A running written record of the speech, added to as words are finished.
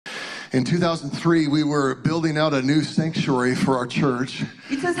In 2003, we were building out a new sanctuary for our church.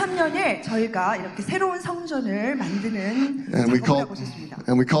 2003년에 저희가 이렇게 새로운 성전을 만드는 작업을 하고 있었습니다.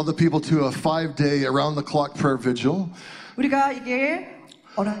 And we called the people to a 5-day around-the-clock prayer vigil. 우리가 이게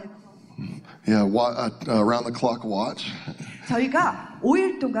around-the-clock watch. 저희가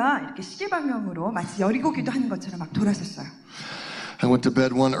 5일 동안 이렇게 시계 방향으로 마치 여리고 기도하는 것처럼 막 돌았었어요. I went to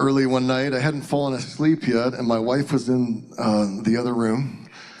bed early one night. I hadn't fallen asleep yet, and my wife was in the other room.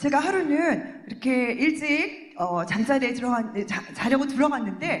 제가 하루는 이렇게 일찍 잠자리에 자려고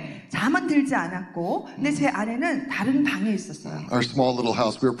들어갔는데 잠은 들지 않았고, 근데 제 아내는 다른 방에 있었어요. Our small little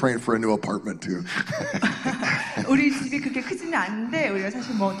house. We were praying for a new apartment too. 우리 집이 그렇게 크지는 않은데 우리가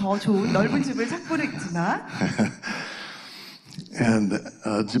사실 뭐 더 좋은 넓은 집을 찾고는 있지만. And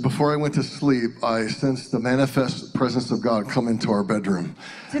before I went to sleep, I sensed the manifest presence of God come into our bedroom.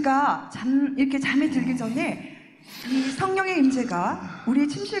 제가 이렇게 잠에 들기 전에 이 성령의 임재가 우리의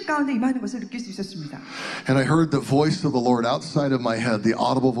침실 가운데 임하는 것을 느낄 수 있었습니다. And I heard the voice of the Lord outside of my head, the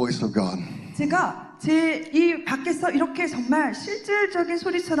audible voice of God. 제가 제 이 밖에서 이렇게 정말 실질적인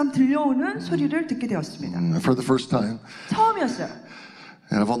소리처럼 들려오는 소리를 듣게 되었습니다. For the first time. 처음이었어요.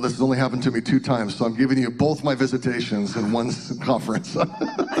 And this has only happened to me 2 times, so I'm giving you both my visitations in one conference.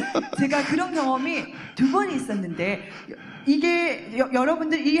 제가 그런 경험이 2번이 있었는데, 이게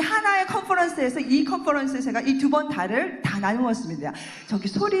여러분들 이 하나의 컨퍼런스에서 이 컨퍼런스에 제가 이 2번 달을 다 나누었습니다. 저기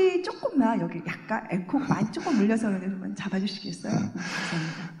소리 조금만 여기 약간 에코 많이 조금 물려서 그러면 잡아주시겠어요?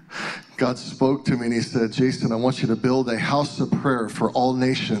 감사합니다. God spoke to me and he said, Jason, I want you to build a house of prayer for all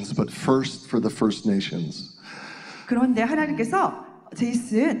nations, but first for the First Nations. 그런데 하나님께서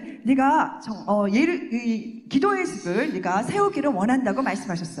제이슨, 네가 기도의 집을 네가 세우기를 원한다고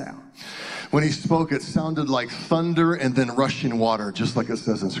말씀하셨어요. When he spoke, it sounded like thunder and then rushing water, just like it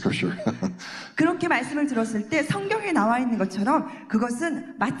says in Scripture. 그렇게 말씀을 들었을 때 성경에 나와 있는 것처럼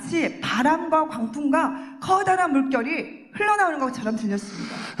그것은 마치 바람과 광풍과 커다란 물결이 흘러나오는 것처럼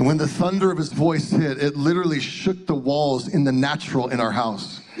들렸습니다. And when the thunder of his voice hit, it literally shook the walls in the natural in our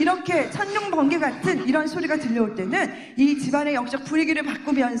house. 이렇게 천둥 번개 같은 이런 소리가 들려올 때는 이 집안의 영적 분위기를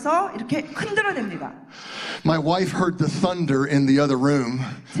바꾸면서 이렇게 흔들어냅니다. My wife heard the thunder in the other room.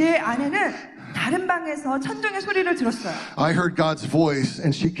 제 아내는 다른 방에서 천둥의 소리를 들었어요. I heard God's voice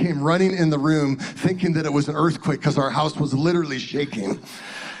and she came running in the room thinking that it was an earthquake because our house was literally shaking.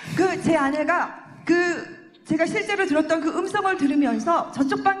 제 아내가 제가 실제로 들었던 그 음성을 들으면서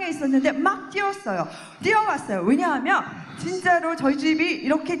저쪽 방에 있었는데 막 뛰어왔어요. 왜냐하면 진짜로 저희 집이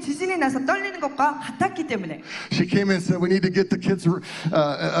이렇게 지진이 나서 떨리는 것과 같았기 때문에. She came in and said, "We need to get the kids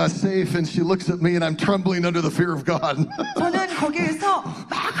safe." And she looks at me, and I'm trembling under the fear of God. 저는 거기에서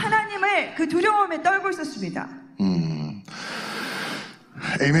막 하나님의 그 두려움에 떨고 있었습니다.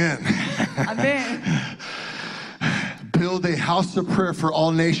 Amen. 아멘. Build a house of prayer for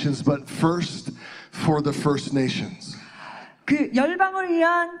all nations, but first for the First Nations. 그 열방을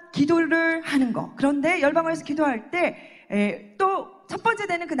위한 기도를 하는 것. 그런데 열방을 위해서 기도할 때 또 첫 번째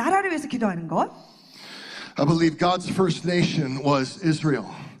되는 그 나라를 위해서 기도하는 것. I believe God's first nation was Israel.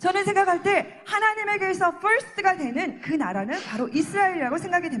 저는 생각할 때 하나님에게서 first가 되는 그 나라는 바로 이스라엘이라고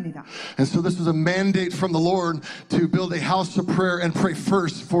생각이 됩니다. And so this was a mandate from the Lord to build a house of prayer and pray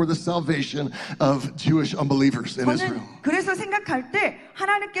first for the salvation of Jewish unbelievers in Israel. 그래서 생각할 때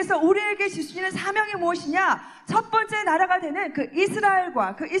하나님께서 우리에게 주시는 사명이 무엇이냐? 첫 번째 나라가 되는 그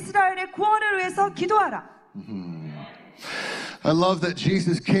이스라엘과 그 이스라엘의 구원을 위해서 기도하라. I love that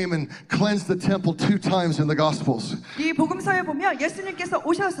Jesus came and cleansed the temple 2 times in the Gospels. 이 복음서에 보면 예수님께서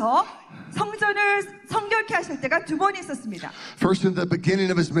오셔서 성전을 성결케 하실 때가 2번이 있었습니다. First in the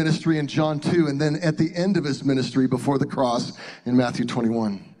beginning of his ministry in John 2, and then at the end of his ministry before the cross in Matthew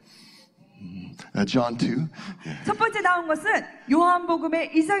 21. John 2. 첫 번째 나온 것은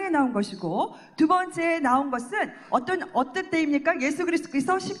요한복음의 2장에 나온 것이고, 두 번째 나온 것은 어떤 때입니까? 예수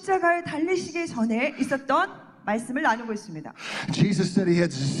그리스도께서 십자가에 달리시기 전에 있었던 말씀을 나누고 있습니다. Jesus said he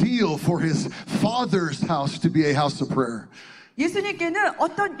had zeal for his father's house to be a house of prayer. 예수님께는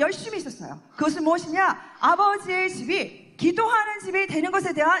어떤 열심이 있었어요. 그것은 무엇이냐? 아버지의 집이 기도하는 집이 되는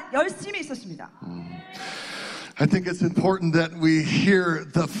것에 대한 열심이 있었습니다. I think it's important that we hear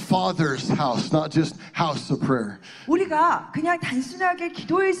the Father's house, not just house of prayer. 우리가 그냥 단순하게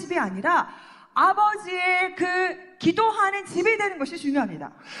기도의 집이 아니라 아버지의 그 기도하는 집이 되는 것이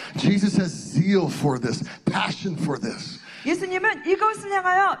중요합니다. Jesus has zeal for this, passion for this. 예수님은 이것을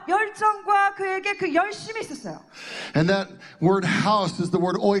향하여 열정과 그에게 그 열심이 있었어요. And that word house is the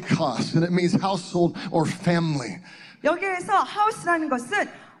word oikos, and it means household or family. 여기에서 house라는 것은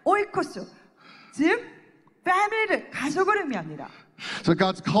oikos, 즉 family를 가족을 의미합니다. So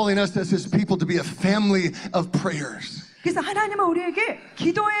God's calling us as his people to be a family of prayers. 그래서 하나님은 우리에게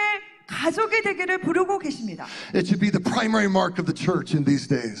기도의 가족이 되기를 부르고 계십니다. It should be the primary mark of the church in these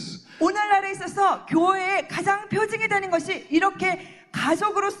days. 오늘날에 있어서 교회의 가장 표징이 되는 것이 이렇게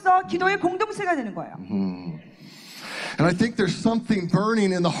가족으로서 기도의 공동체가 되는 거예요. And I think there's something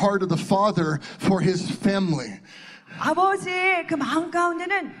burning in the heart of the father for his family. 아버지의 그 마음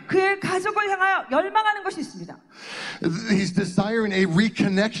가운데는 그의 가족을 향하여 열망하는 것이 있습니다. He's desiring a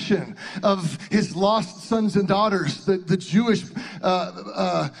reconnection of his lost sons and daughters, the Jewish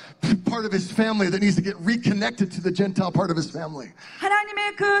part of his family that needs to get reconnected to the Gentile part of his family.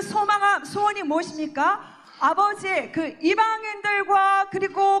 하나님의 그 소원이 무엇입니까? 아버지의 그 이방인들과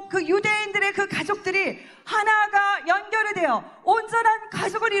그리고 그 유대인들의 그 가족들이 하나가 연결이 되어 온전한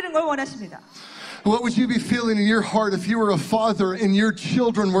가족을 이루는 걸 원하십니다. What would you be feeling in your heart if you were a father and your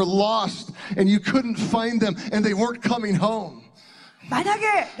children were lost and you couldn't find them and they weren't coming home?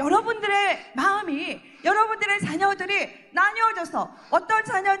 만약에 여러분들의 마음이 여러분들의 자녀들이 나뉘어져서 어떤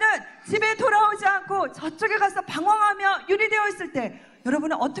자녀는 집에 돌아오지 않고 저쪽에 가서 방황하며 유리되어 있을 때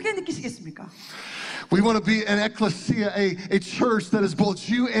여러분은 어떻게 느끼시겠습니까? We want to be an ecclesia, a church that is both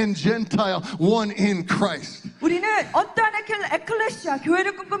Jew and Gentile, one in Christ. 우리는 어떠한 에클레시아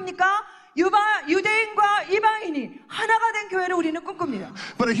교회를 꿈꿉니까? 유대인과 이방인이 하나가 된 교회를 우리는 꿈꿉니다.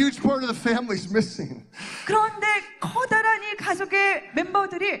 But a huge part of the family is missing. 그런데 커다란 이 가족의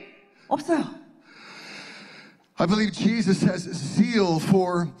멤버들이 없어요. I believe Jesus has zeal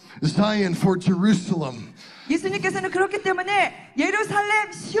for Zion, for Jerusalem. 예수님께서는 그렇기 때문에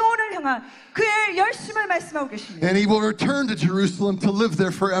예루살렘 시온을 향한 그의 열심을 말씀하고 계십니다. And he will return to Jerusalem to live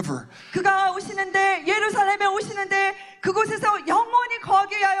there forever. 그가 오시는데 예루살렘에 오시는데 그곳에서 영원히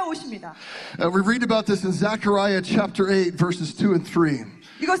거하기 위하여 오십니다. We read about this in Zechariah chapter 8 verses 2 and 3.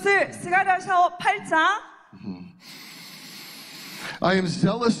 이것을 스가랴서 8장 I am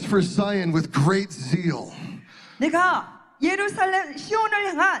zealous for Zion with great zeal. 내가 예루살렘 시온을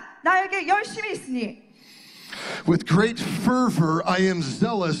향한 나에게 열심이 있으니 With great fervor I am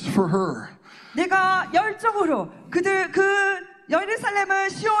zealous for her. 내가 열정으로 그 예루살렘을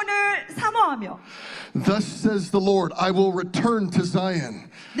시온을 사모하며 Thus says the Lord, I will return to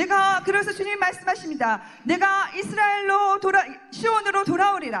Zion. 내가 그래서 주님 말씀하십니다. 내가 이스라엘로 시온으로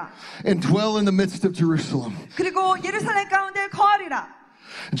돌아오리라. And dwell in the midst of Jerusalem. 그리고 예루살렘 가운데 거하리라.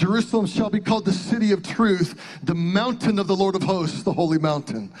 Jerusalem shall be called the city of truth, the mountain of the Lord of hosts, the holy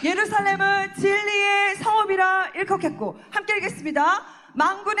mountain. 예루살렘은 진리의 성읍이라 일컫겠고 함께 읽겠습니다.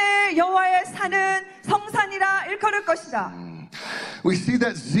 만군의 여호와의 산은 성산이라 일컬을 것이다. We see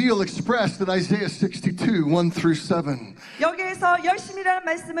that zeal expressed in Isaiah 62, 1 through 7. 여기에서 열심이라는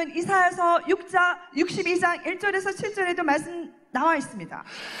말씀은 이사야서 62장 1절에서 7절에도 말씀 나와 있습니다.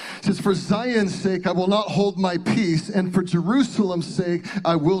 It says, for Zion's sake I will not hold my peace, and for Jerusalem's sake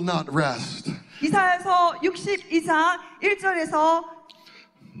I will not rest. 이사야서 62장 1절에서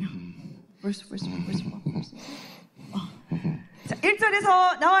자,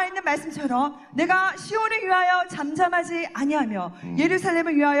 1절에서 나와 있는 말씀처럼 내가 시온을 위하여 잠잠하지 아니하며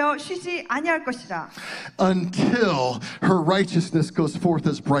예루살렘을 위하여 쉬지 아니할 것이라. Until her righteousness goes forth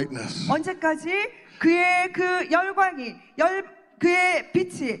as brightness. 언제까지 그의 그 열광이 그의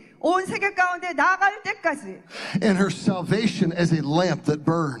빛이 온 세계 가운데 나아갈 때까지. And her salvation as a lamp that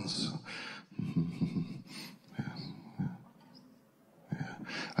burns.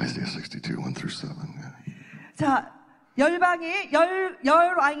 Isaiah 62, 1 through 7. 자, 열왕이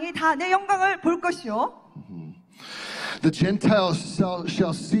다 내 영광을 볼 것이요. The Gentiles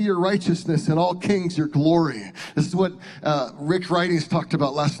shall see your righteousness, and all kings your glory. This is what Rick Writings talked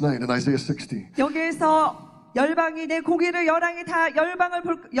about last night in Isaiah 60. 여기에서 열방이 내 공의를 열왕이 다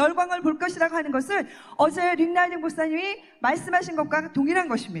열광을 볼 것이라고 하는 것은 어제 릭라이딩 목사님이 말씀하신 것과 동일한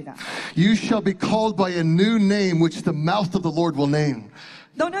것입니다. You shall be called by a new name which the mouth of the Lord will name.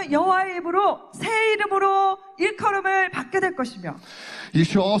 너는 여호와의 입으로 새 이름으로 일컬음을 받게 될 것이며 You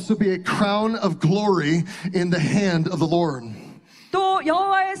shall also be a crown of glory in the hand of the Lord. 또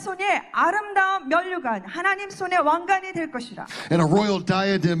여호와의 손에 아름다운 면류관 하나님 손에 왕관이 될 것이라. And a royal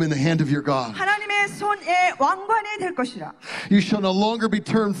diadem in the hand of your God. 하나님의 손에 왕관이 될 것이라. You shall no longer be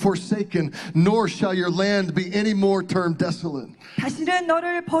termed forsaken, nor shall your land be any more termed desolate. 다시는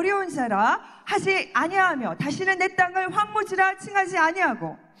너를 버려온 자라 하지 아니하며 다시는 내 땅을 황무지라 칭하지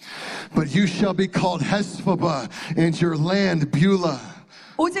아니하고 But you shall be called Hesphabah, and your land Beulah.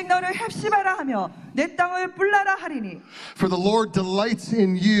 오직 너를 헵시바라 하며 내 땅을 뿔라라 하리니 For the Lord delights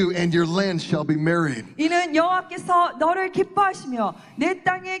in you, and your land shall be married. 이는 여호와께서 너를 기뻐하시며 내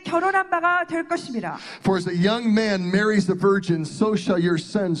땅에 결혼한 바가 될 것임이라. For as a young man marries a virgin, so shall your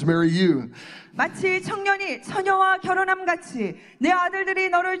sons marry you. 마치 청년이 처녀와 결혼함 같이 내 아들들이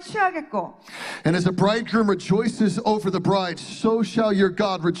너를 취하겠고 And as a bridegroom rejoices over the bride, so shall your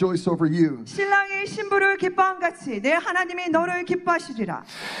God rejoice over you. 신랑이 신부를 기뻐함 같이 내 하나님이 너를 기뻐하시리라.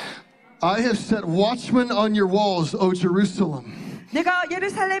 I have set watchmen on your walls, O Jerusalem. 내가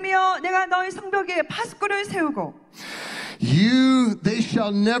예루살렘이여 내가 너희 성벽에 파수꾼을 세우고 They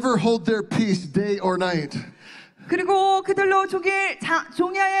shall never hold their peace day or night. 그리고 그들로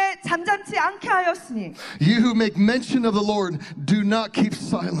종야에 잠잠지 않게 하였으니 You who make mention of the Lord, do not keep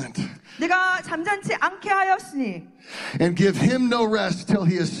silent. 내가 잠잠지 않게 하였으니 And give him no rest till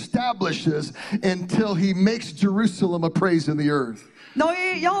he establishes, until he makes Jerusalem a praise in the earth.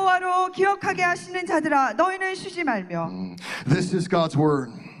 너희 여호와로 기억하게 하시는 자들아 너희는 쉬지 말며. This is God's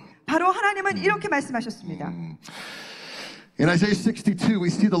word. 바로 하나님은 이렇게 말씀하셨습니다. In Isaiah 62,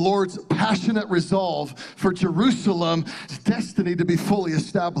 we see the Lord's passionate resolve for Jerusalem's destiny to be fully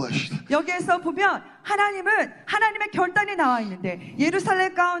established. 여기에서 보면 하나님의 결단이 나와 있는데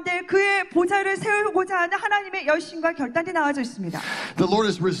예루살렘 가운데 그의 보좌를 세우고자 하는 하나님의 열심과 결단이 나와져 있습니다. The Lord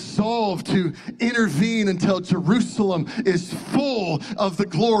is resolved to intervene until Jerusalem is full of the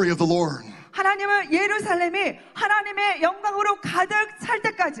glory of the Lord. 하나님은 예루살렘이 하나님의 영광으로 가득 찰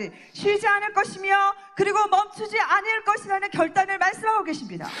때까지 쉬지 않을 것이며 그리고 멈추지 않을 것이라는 결단을 말씀하고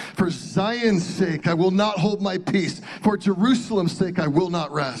계십니다. For Zion's sake, I will not hold my peace. For Jerusalem's sake, I will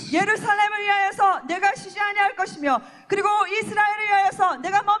not rest. 예루살렘을 위하여서 내가 쉬지 아니할 것이며 그리고 이스라엘을 위하여서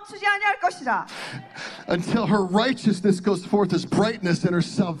내가 멈추지 아니할 것이라. Until her righteousness goes forth as brightness and her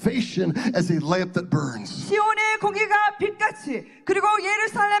salvation as a lamp that burns. 시온의 공의가 빛같이 그리고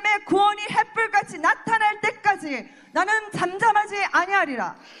예루살렘의 구원이 햇불같이 나타날 때까지 나는 잠잠하지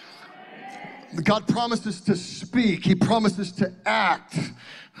아니하리라. God promises to speak. He promises to act.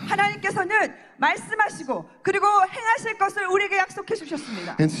 하나님께서는 말씀하시고 그리고 행하실 것을 우리에게 약속해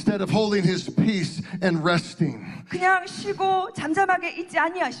주셨습니다. Instead of holding his peace and resting. 그냥 쉬고 잠잠하게 있지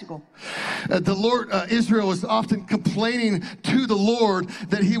아니하시고. The Lord, Israel was often complaining to the Lord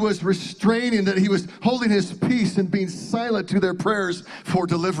that he was restraining, that he was holding his peace and being silent to their prayers for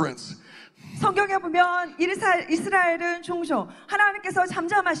deliverance. 성경에 보면 이스라엘은 종종 하나님께서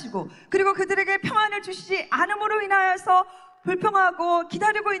잠잠하시고 그리고 그들에게 평안을 주시지 않음으로 인하여서 불평하고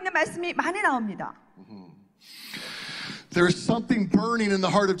기다리고 있는 말씀이 많이 나옵니다. There is something burning in the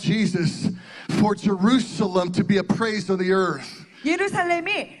heart of Jesus for Jerusalem to be a praise on the earth.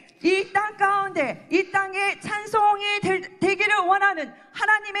 예루살렘이 이 땅 가운데 이 땅에 찬송이 되기를 원하는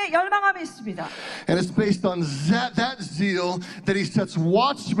하나님의 열망함이 있습니다. And it's based on that zeal that he sets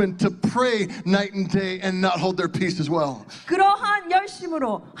watchmen to pray night and day and not hold their peace as well. 그러한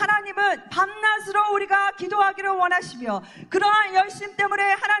열심으로 하나님은 밤낮으로 우리가 기도하기를 원하시며 그러한 열심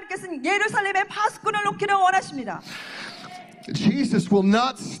때문에 하나님께서는 예루살렘의 파수꾼을 놓기를 원하십니다. Jesus will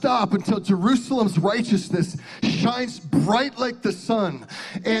not stop until Jerusalem's righteousness shines bright like the sun,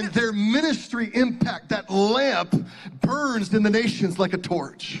 and their ministry impact, that lamp, burns in the nations like a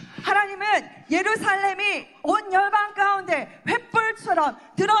torch. 하나님은 예루살렘이 온 열방 가운데 횃불처럼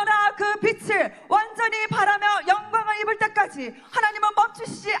드러나 그 빛을 완전히 바라며 영광을 입을 때까지 하나님은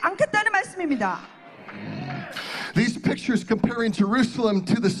멈추시지 않겠다는 말씀입니다. These pictures comparing Jerusalem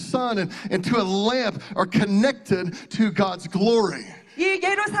to the sun and to a lamp are connected to God's glory. 이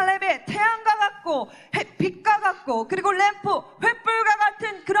예루살렘의 태양과 같고 빛과 같고 그리고 램프, 횃불과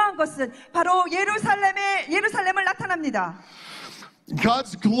같은 그러한 것은 바로 예루살렘을 나타납니다.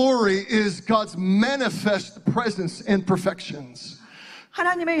 God's glory is God's manifest presence and perfections.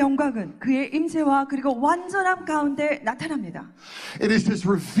 하나님의 영광은 그의 임재와 그리고 완전함 가운데 나타납니다. It is His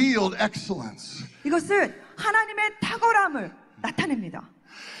revealed excellence. 이것은 하나님의 탁월함을 나타냅니다.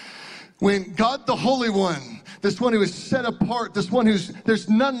 When God the Holy One, this one who is set apart, this one there's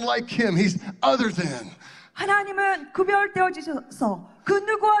none like Him, He's other than. 하나님은 구별되어지셔서 그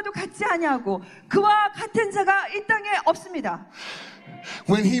누구와도 같지 아니하고 그와 같은 자가 이 땅에 없습니다.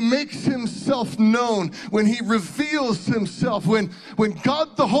 When He makes Himself known, when He reveals Himself, when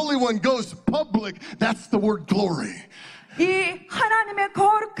God the Holy One goes public, that's the word glory. 이 하나님의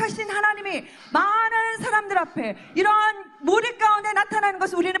거룩하신 하나님이 많은 사람들 앞에 이러한 무리 가운데 나타나는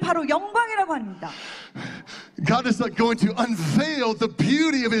것을 우리는 바로 영광이라고 합니다. God is not going to unveil the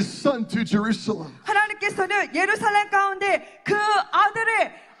beauty of His Son to Jerusalem. 하나님께서는 예루살렘 가운데 그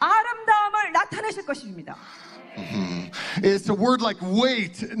아들의 아름다움을 나타내실 것입니다. It's a word like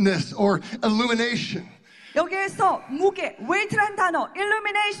weightness or illumination. 여기에서 무게, weight라는 단어,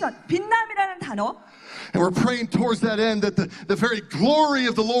 illumination, 빛남이라는 단어. And we're praying towards that end that the very glory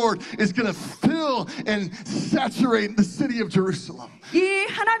of the Lord is going to fill and saturate the city of Jerusalem. 이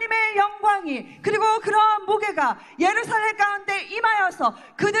하나님의 영광이 그리고 그러한 무게가 예루살렘 가운데 임하여서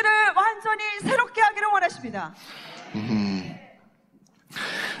그들을 완전히 새롭게 하기를 원하십니다.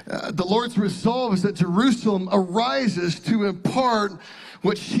 The Lord's resolve is that Jerusalem arises to impart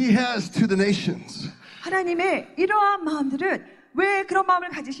what she has to the nations. 하나님의 이러한 마음들은 왜 그런 마음을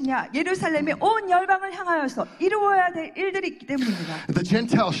가지시냐? 예루살렘이 온 열방을 향하여서 이루어야 될 일들이 있기 때문입니다. The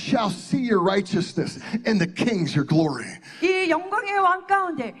Gentiles shall see your righteousness and the kings your glory. 이 영광의 왕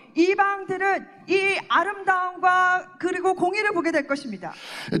가운데 이방들은 이 아름다움과 그리고 공의를 보게 될 것입니다.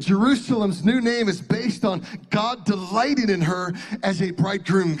 Jerusalem's new name is based on God delighting in her as a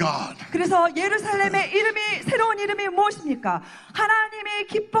bridegroom God. 그래서 예루살렘의 이름이 새로운 이름이 무엇입니까? 하나님이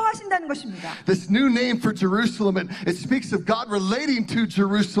기뻐하신다는 것입니다. This new name for Jerusalem, it speaks of God relating to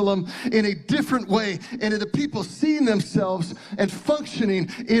Jerusalem in a different way, and the people seeing themselves and functioning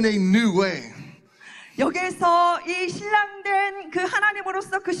in a new way. 여기에서 이 신랑된 그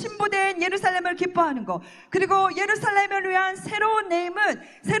하나님으로서 그 신부된 예루살렘을 기뻐하는 것, 그리고 예루살렘을 위한 새로운 네임은,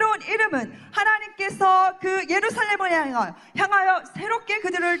 새로운 이름은 하나님께서 그 예루살렘을 향하여 새롭게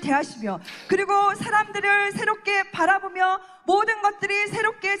그들을 대하시며, 그리고 사람들을 새롭게 바라보며 모든 것들이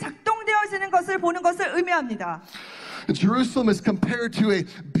새롭게 작동되어지는 것을 보는 것을 의미합니다. Jerusalem is compared to a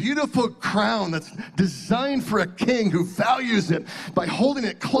beautiful crown that's designed for a king who values it by holding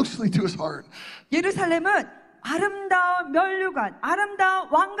it closely to his heart. 예루살렘은 아름다운 면류관, 아름다운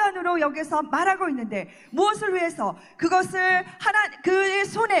왕관으로 여기서 말하고 있는데 무엇을 위해서? 그것을 그의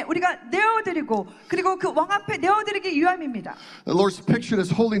손에 우리가 내어드리고 그리고 그 왕 앞에 내어드리기 위함입니다. The Lord's pictured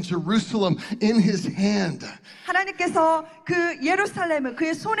as holding Jerusalem in His hand. 하나님께서 그 예루살렘을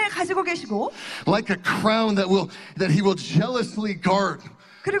그의 손에 가지고 계시고 like a crown that He will jealously guard.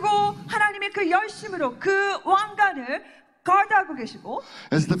 그리고 하나님의 그 열심으로 그 왕관을 가드하고 계시고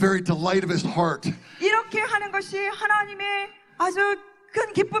as the very delight of His heart. 이렇게 하는 것이 하나님의 아주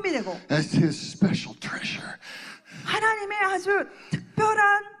큰 기쁨이 되고 as His special treasure. 하나님의 아주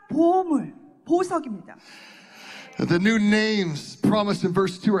특별한 보물, 보석입니다. The new names promised in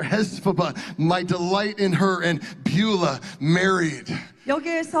verse 2 are Hesphaba, my delight in her, and Beulah, married.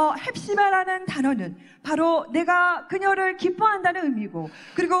 여기에서 헵시바라는 단어는 바로 내가 그녀를 기뻐한다는 의미고,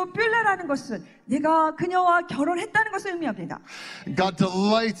 그리고 뷸레라는 것은 내가 그녀와 결혼했다는 것을 의미합니다. God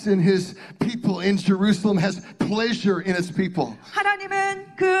delights in His people in Jerusalem, has pleasure in His people.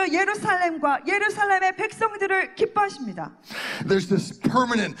 하나님은 그 예루살렘과 예루살렘의 백성들을 기뻐하십니다. There's this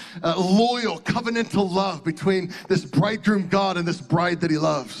permanent, loyal, covenantal love between this bridegroom God and this bride that He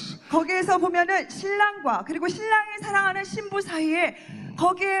loves. 거기에서 보면은 신랑과 그리고 신랑이 사랑하는 신부 사이에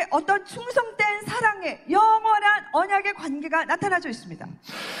거기에 어떤 충성된 사랑의 영원한 언약의 관계가 나타나져 있습니다.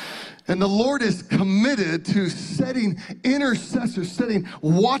 And the Lord is committed to setting intercessors, setting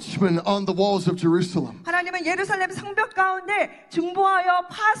watchmen on the walls of Jerusalem. 하나님은 예루살렘 성벽 가운데 중보하여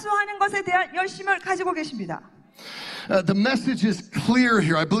파수하는 것에 대한 열심을 가지고 계십니다. The message is clear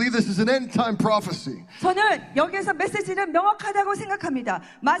here. I believe this is an end-time prophecy. 저는 여기에서 메시지는 명확하다고 생각합니다.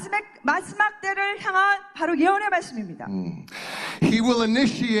 마지막 때를 향한 바로 예언의 말씀입니다. He will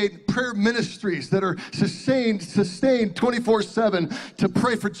initiate prayer ministries that are sustained 24/7 to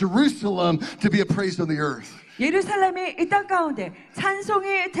pray for Jerusalem to be appraised on the earth. 예루살렘이 이 땅 가운데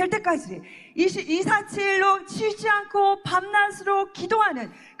찬송이 될 때까지 24/7로 쉬지 않고 밤낮으로 기도하는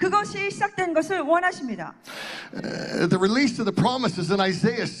그것이 시작된 것을 원하십니다. The release of the promises in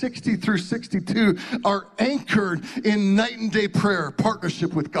Isaiah 60 through 62 are anchored in night and day prayer,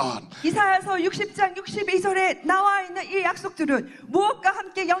 partnership with God. 이사야서 60장 62절에 나와 있는 이 약속들은 무엇과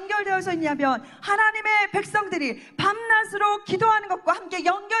함께 연결되어져 있냐면 하나님의 백성들이 밤낮으로 기도하는 것과 함께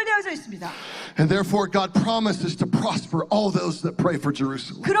연결되어져 있습니다. And therefore God promises to prosper all those that pray for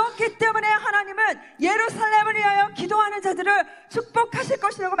Jerusalem. 그렇기 때문에 하나님은 예루살렘을 위하여 기도하는 자들을 축복하실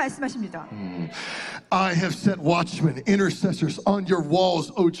것이라고 말씀하십니다. I have set watchmen, intercessors on your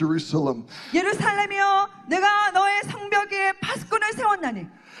walls, O Jerusalem. 예루살렘이여, 내가 너의 성벽에 파수꾼을 세웠나니.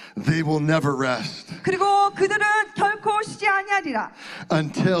 They will never rest. 그리고 그들은 결코 쉬지 아니하리라.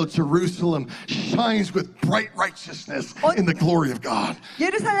 Until Jerusalem shines with bright righteousness in the glory of God.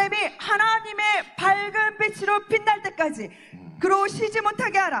 예루살렘이 하나님의 밝은 빛으로 빛날 때까지 그로 쉬지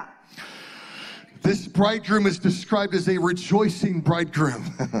못하게 하라. This bridegroom is described as a rejoicing bridegroom.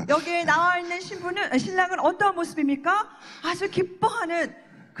 여기에 나와 있는 신랑은 어떠한 모습입니까? 아주 기뻐하는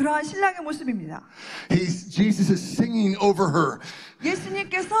그러한 신랑의 모습입니다. Jesus is singing over her.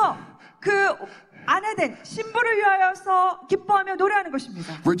 예수님께서 그 아내된 신부를 위하여서 기뻐하며 노래하는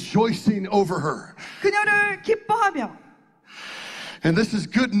것입니다. rejoicing over her. 그녀를 기뻐하며. And this is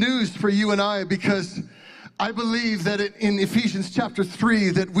good news for you and I because I believe that in Ephesians chapter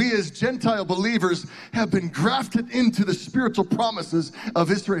 3 that we as Gentile believers have been grafted into the spiritual promises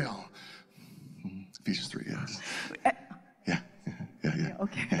of Israel. Ephesians 3, yes. Yeah.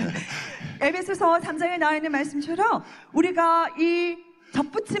 오케이. 에베소서 3장에 나와 있는 말씀처럼 우리가 이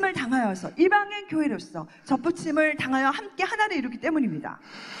접붙임을 당하여서 이방인 교회로서 접붙임을 당하여 함께 하나를 이루기 때문입니다.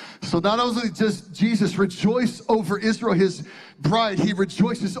 So not only does Jesus rejoice over Israel, his bride, he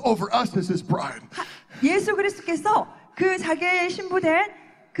rejoices over us as his bride. 예수 그리스도께서 그 자기의 신부된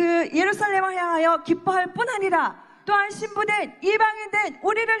그 예루살렘을 향하여 기뻐할 뿐 아니라 또한 신부된 이방인된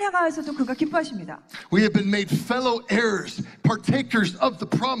우리를 향하여서도 그가 기뻐하십니다. We have been made fellow heirs, partakers of the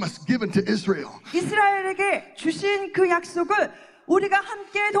promise given to Israel. 이스라엘에게 주신 그 약속을 우리가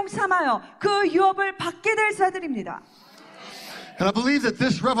함께 동참하여 그 유업을 받게 될 자들입니다. And I believe that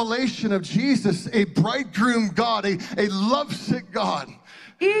this revelation of Jesus, a bridegroom God, a lovesick God,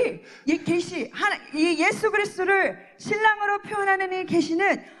 이 계시, 이 예수 그리스도를 신랑으로 표현하는 이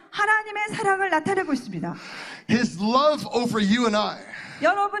계시는 하나님의 사랑을 나타내고 있습니다. his love over you and I.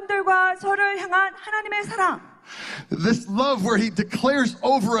 여러분들과 저를 향한 하나님의 사랑. This love where he declares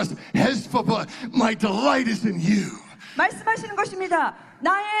over us, Hezbollah, my delight is in you. 말씀하시는 것입니다.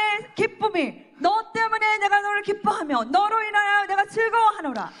 나의 기쁨이 너 때문에 내가 너를 기뻐하며 너로 인하여 내가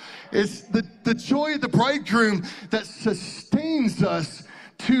즐거워하노라. It's the joy of the bridegroom that sustains us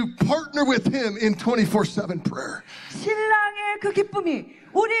to partner with him in 24/7 prayer. 신랑의 그 기쁨이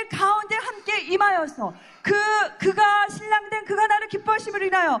우리 가운데 함께 임하여서 그가 신랑된 그가 나를 기뻐하심으로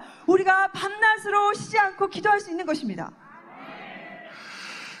인하여 우리가 밤낮으로 쉬지 않고 기도할 수 있는 것입니다.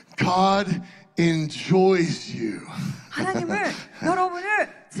 God enjoys you. 하나님을 여러분을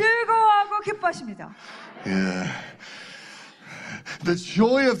즐거워하고 기뻐하십니다. Yeah. The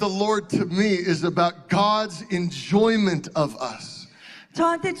joy of the Lord to me is about God's enjoyment of us.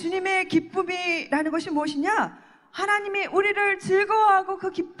 저한테 주님의 기쁨이라는 것이 무엇이냐? 하나님이 우리를 즐거워하고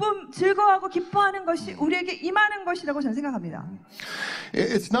즐거워하고 기뻐하는 것이 우리에게 임하는 것이라고 저는 생각합니다.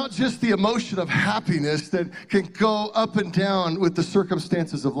 It's not just the emotion of happiness that can go up and down with the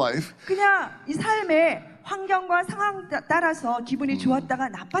circumstances of life. 그냥 이 삶의 환경과 상황 따라서 기분이 좋았다가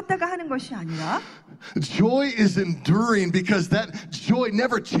나빴다가 하는 것이 아니라 Joy is enduring because that joy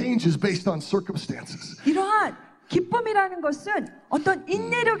never changes based on circumstances. 이러한 기쁨이라는 것은 어떤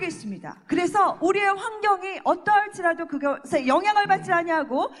인내력이 있습니다. 그래서 우리의 환경이 어떠할지라도 그것에 영향을 받지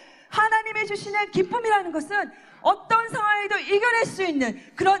아니하고 하나님이 주시는 기쁨이라는 것은 어떤 상황에도 이겨낼 수 있는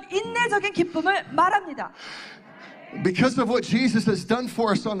그런 인내적인 기쁨을 말합니다. Because of what Jesus has done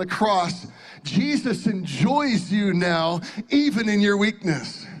for us on the cross, Jesus enjoys you now even in your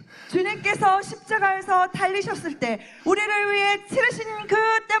weakness. 주님께서 십자가에서 달리셨을 때 우리를 위해 치르신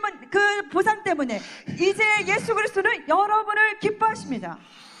그 보상 때문에 이제 예수 그리스도는 여러분을 기뻐하십니다.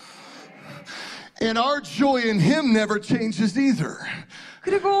 And our joy in him never changes either.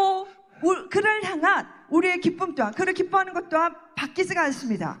 그리고 그를 향한 우리의 기쁨 또한 그를 기뻐하는 것 또한 바뀌지가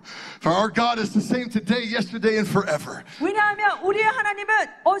않습니다. For our God is the same today, yesterday, and forever. 왜냐하면 우리의 하나님은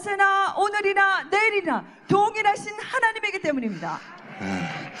어제나 오늘이나 내일이나 동일하신 하나님이기 때문입니다.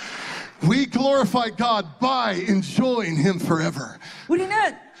 We glorify God by enjoying him forever. 우리는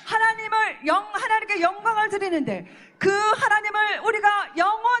하나님께 영광을 드리는데 그 하나님을 우리가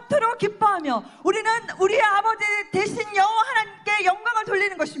영원토록 기뻐하며 우리는 우리의 아버지 대신 여호와 하나님께 영광을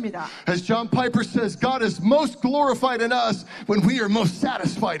돌리는 것입니다. As John Piper says, God is most glorified in us when we are most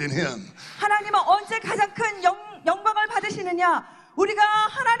satisfied in him. 하나님은 언제 가장 큰 영광을 받으시느냐? 우리가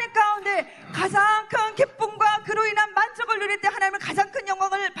하나님 가운데 가장 큰 기쁨과 그로 인한 만족을 누릴 때 하나님은 가장 큰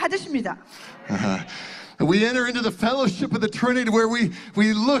영광을 받으십니다. We enter into the fellowship of the Trinity where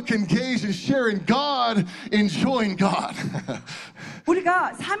we look, engage, and share in God, enjoying God.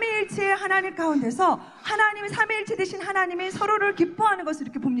 우리가 삼위일체의 하나님 가운데서 하나님이 삼위일체 되신 하나님이 서로를 기뻐하는 것을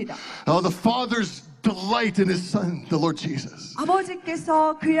이렇게 봅니다. Oh, the Father's delight in His Son, the Lord Jesus.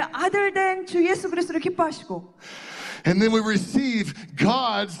 아버지께서 그의 아들 된 주 예수 그리스도를 기뻐하시고 And then we receive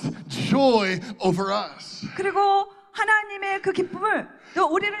God's joy over us. 그리고 하나님의 그 기쁨을 또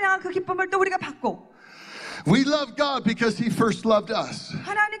우리를 향한 그 기쁨을 또 우리가 받고 We love God because He first loved us.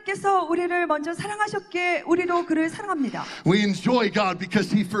 하나님께서 우리를 먼저 사랑하셨기에 우리도 그를 사랑합니다. We enjoy God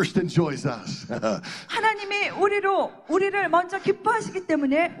because He first enjoys us. 하나님이 우리를 먼저 기뻐하시기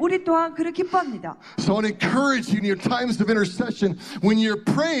때문에 우리 또한 그를 기뻐합니다. So I encourage you in your times of intercession when you're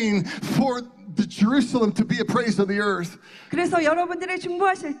praying for the Jerusalem to be a praise of the earth. 그래서 여러분들이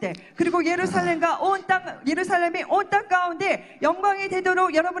중보하실 때 그리고 예루살렘이 온 땅 가운데 영광이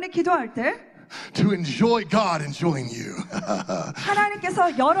되도록 여러분이 기도할 때 to enjoy God enjoying you.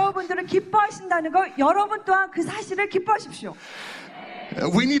 하나님께서 여러분들을 기뻐하신다는 거 여러분 또한 그 사실을 기뻐하십시오.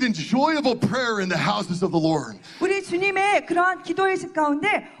 We need enjoyable prayer in the houses of the Lord. 우리 주님의 그러한 기도의 집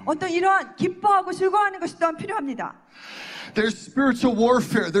가운데 어떤 이러한 기뻐하고 즐거워하는 것이 또한 필요합니다. There's spiritual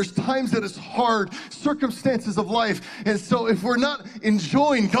warfare. There's times that it's hard, circumstances of life. And so if we're not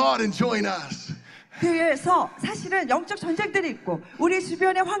enjoying God enjoying us. 그래서 사실은 영적 전쟁들이 있고 우리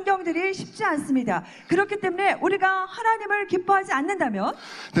주변의 환경들이 쉽지 않습니다. 그렇기 때문에 우리가 하나님을 기뻐하지 않는다면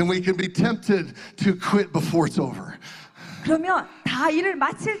then we can be tempted to quit before it's over. 그러면 다 일을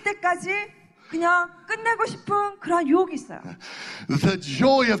마칠 때까지 그냥 끝내고 싶은 그런 유혹이 있어요. The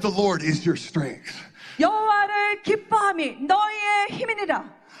joy of the Lord is your strength. 여호와를 기뻐함이 너희의 힘이니라.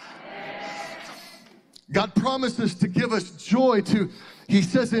 God promises to give us joy to He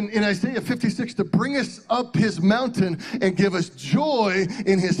says in Isaiah 56 to bring us up His mountain and give us joy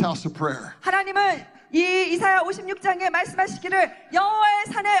in His house of prayer. 하나님은 이 이사야 56장에 말씀하시기를 여호와의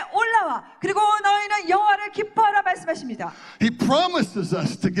산에 올라와 그리고 너희는 여호와를 기뻐하라 말씀하십니다. He promises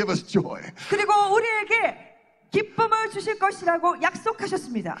us to give us joy. 그리고 우리에게 기쁨을 주실 것이라고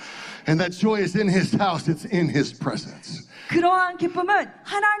약속하셨습니다. And that joy is in His house. It's in His presence. 그러한 기쁨은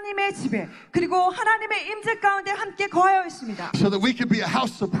하나님의 집에 그리고 하나님의 임재 가운데 함께 거하여 있습니다. So that we can be a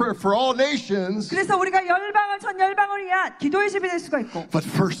house of prayer for all nations. 그래서 우리가 열방을 전 열방을 위한 기도의 집이 될 수가 있고. But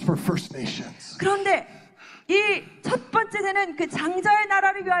first for First Nations. 그런데 이 첫 번째 되는 그 장자의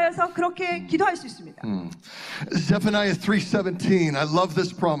나라를 위하여서 그렇게 기도할 수 있습니다. Zephaniah 3:17. I love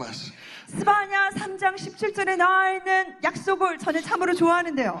this promise. 스바냐 3장 17절에 나와 있는 약속을 저는 참으로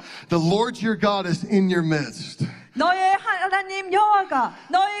좋아하는데요. The Lord your God is in your midst. 너의 하나님 여호와가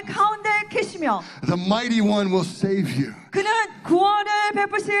너의 가운데 계시며 The mighty one will save you. 그는 구원을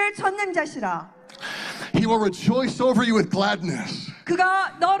베푸실 전능자시라. He will rejoice over you with gladness.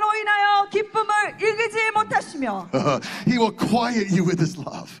 그가 너로 인하여 기쁨을 이기지 못하시며 He will quiet you with His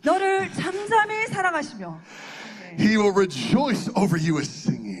love. 너를 잠잠히 사랑하시며 He will rejoice over you with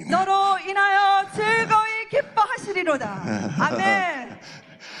singing. 너로 인하여 즐거이 기뻐하시리로다. 아멘.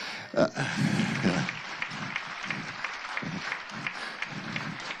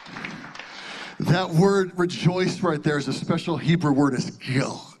 That word rejoice right there is a special Hebrew word. It's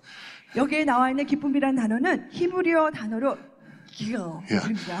gil. 여기에 나와 있는 기쁨이란 단어는 히브리어 단어로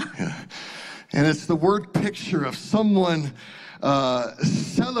gil입니다. Yeah. And it's the word picture of someone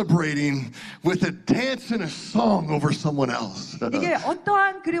celebrating with a dance and a song over someone else. 이게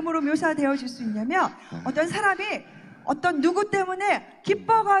어떠한 그림으로 묘사되어질 수 있냐면 어떤 사람이 어떤 누구 때문에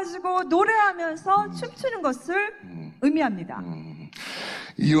기뻐가지고 노래하면서 춤추는 것을 의미합니다.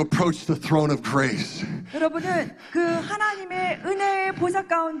 You approach the throne of grace 여러분은 그 하나님의 은혜의 보좌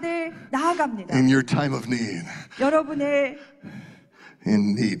가운데 나아갑니다. in your time of need. 여러분의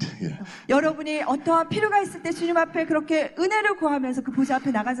In need. Yeah. 여러분이 어떠한 필요가 있을 때 주님 앞에 그렇게 은혜를 구하면서 그 보좌 앞에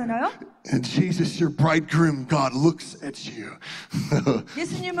나가잖아요. And Jesus, your bridegroom, God looks at you.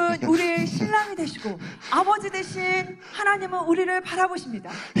 예수님은 우리의 신랑이 되시고 아버지 되신 하나님은 우리를 바라보십니다.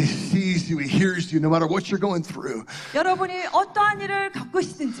 He sees you, He hears you, no matter what you're going through. 여러분이 어떠한 일을 겪고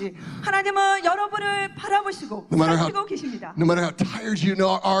계시든지 하나님은 여러분을 바라보시고 살피고 계십니다. No matter how tired you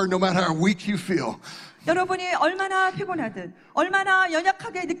are, no matter how weak you feel. 여러분이 얼마나 피곤하든 얼마나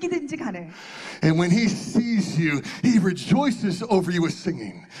연약하게 느끼든지 간에 And when He sees you, He rejoices over you with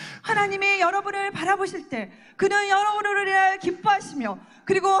singing. 하나님이 여러분을 바라보실 때 그는 여러분을 위하여 기뻐하시며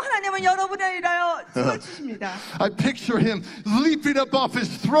그리고 하나님은 여러분을 위하여 춤을 추십니다. I picture Him leaping up off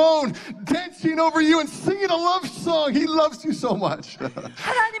His throne, dancing over you and singing a love song. He loves you so much.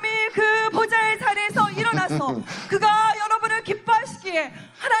 하나님이 그 보좌의 자리에서 일어나서 그가 여러분을 기뻐하시기에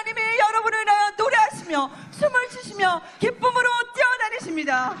하나님이 여러분을 위하여 노래하시며 춤을 추시며 기쁨으로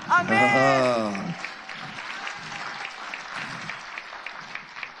뛰어다니십니다. 아멘.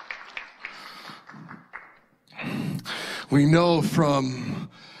 We know from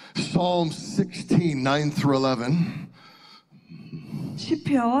Psalm 16, 9 through 11.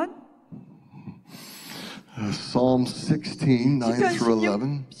 시편 Psalm 16, 9 through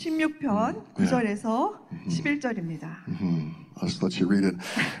 11. 16편 9절에서 11절입니다. I'll just let you read it.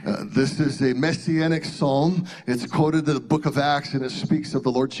 This is a messianic psalm. It's quoted in the book of Acts and it speaks of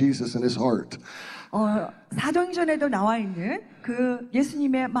the Lord Jesus and His heart. 사도행전에도 나와 있는 그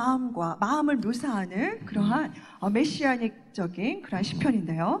예수님의 마음을 묘사하는 그러한 메시아닉적인 그러한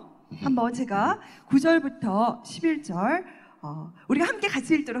시편인데요. 한번 제가 9절부터 11절 우리가 함께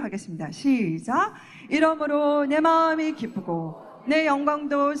같이 읽도록 하겠습니다. 시작. 이러므로 내 마음이 기쁘고 내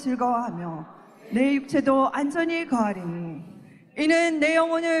영광도 즐거워하며 내 육체도 안전히 거하리니 이는 내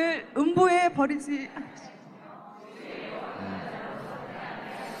영혼을 음부에 버리지 않으시며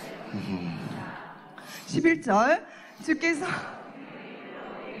 11절 주께서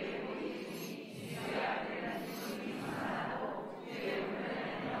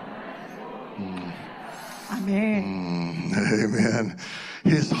아멘. Amen.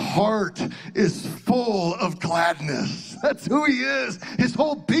 His heart is full of gladness. That's who he is. His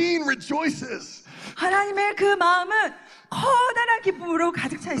whole being rejoices. 하나님의 그 마음은 커다란 기쁨으로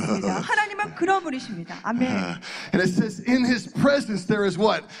가득 차 있습니다. 하나님은 그런 분이십니다. 아멘. And it says, in his presence there is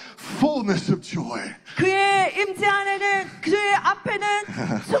what? Fullness of joy. 그의 임재 안에는 그의 앞에는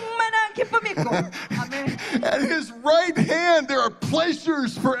충만한 기쁨이 있고, 아멘. At his right hand there are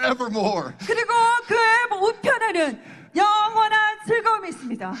pleasures forevermore. 그리고 그의 우편에는 영원한 즐거움이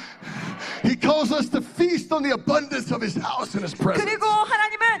있습니다. He calls us to feast on the abundance of his house and his presence. 그리고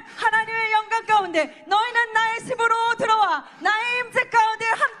하나님은 하나님의 영광 가운데 너희는 나의 집으로 들어와 나의 임재 가운데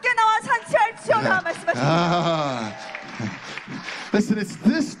함께 나와 잔치할지어다 말씀하십니다. Listen, it's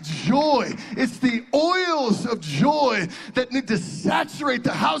this joy, it's the oils of joy that need to saturate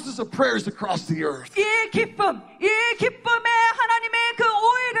the houses of prayers across the earth. 이 기쁨의 하나님의 그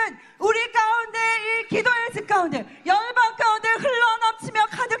오일은 우리 가운데 이 기도의 집 가운데 열방 가운데 흘러넘치며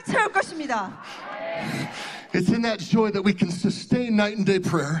가득 채울 것입니다. It's in that joy that we can sustain night and day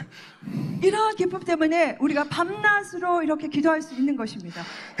prayer. 이러한 기쁨 때문에 우리가 밤낮으로 이렇게 기도할 수 있는 것입니다.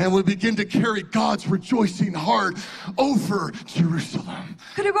 And we begin to carry God's rejoicing heart over Jerusalem.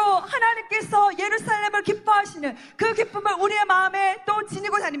 그리고 하나님께서 예루살렘을 기뻐하시는 그 기쁨을 우리의 마음에 또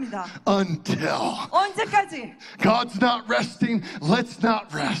지니고 다닙니다. Until 언제까지? God's not resting, let's not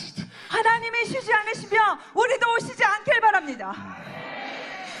rest. 하나님이 쉬지 않으시며 우리도 쉬지 않길 바랍니다.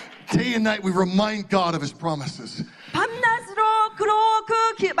 Day and night we remind God of his promises. 밤낮으로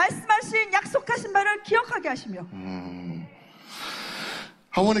말씀하신 약속하신 바를 기억하게 하시며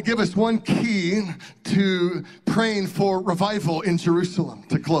I want to give us one key to praying for revival in Jerusalem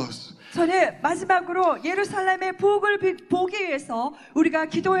to close. 저는 마지막으로 예루살렘의 부흥을 보기 위해서 우리가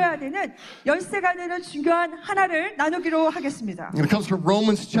기도해야 되는 열쇠가 되는 중요한 하나를 나누기로 하겠습니다. And it comes from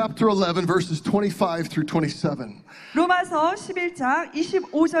Romans chapter 11 verses 25 through 27. 로마서 11장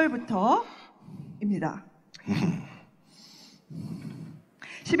 25절부터입니다.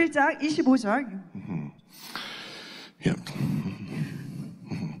 11장 25절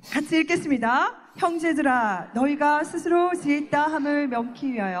같이 읽겠습니다. 형제들아 너희가 스스로 지혜있다 함을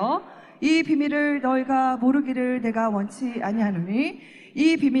명키 위하여 이 비밀을 너희가 모르기를 내가 원치 아니하노니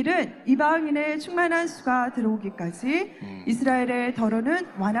이 비밀은 이방인의 충만한 수가 들어오기까지 이스라엘의 더러는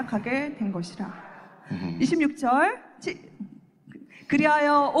완악하게 된 것이라. 26절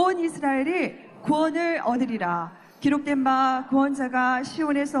그리하여 온 이스라엘이 구원을 얻으리라. 기록된 바 구원자가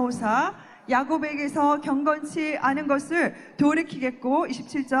시온에서 오사 야곱에게서 경건치 않은 것을 돌이키겠고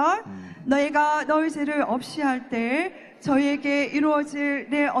 27절 너희가 너희 죄를 없이 할 때 저희에게 이루어질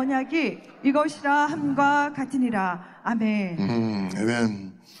내 언약이 이것이라 함과 같으니라. 아멘.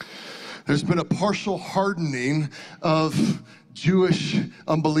 Amen. There's been a partial hardening of Jewish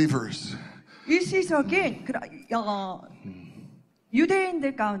unbelievers. 일시적인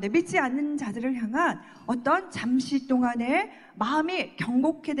유대인들 가운데 믿지 않는 자들을 향한 어떤 잠시 동안의 마음이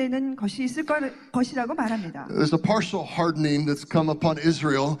경고케 되는 것이 있을 것이라고 말합니다. There's a partial hardening that's come upon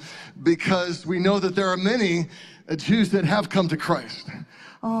Israel because we know that there are many Jews that have come to Christ.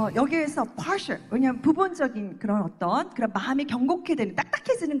 여기에서 partial, 왜냐하면 부분적인 그런 마음이 경고케 되는,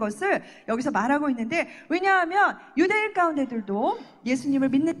 딱딱해지는 것을 여기서 말하고 있는데, 왜냐하면 유대인 가운데들도 예수님을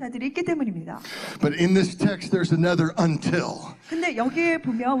믿는 자들이 있기 때문입니다. But in this text there's another until. 근데 여기에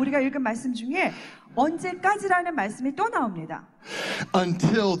보면 우리가 읽은 말씀 중에 언제까지라는 말씀이 또 나옵니다.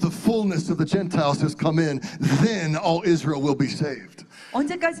 Until the fullness of the Gentiles has come in, then all Israel will be saved.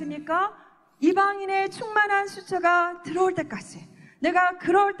 언제까지입니까? 이방인의 충만한 숫자가 들어올 때까지, 내가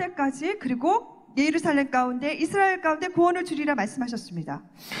그럴 때까지, 그리고 예루살렘 가운데 이스라엘 가운데 구원을 주리라 말씀하셨습니다.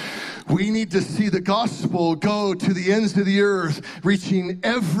 We need to see the gospel go to the ends of the earth, reaching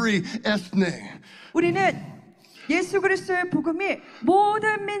every ethnic. 우리는 예수 그리스도의 복음이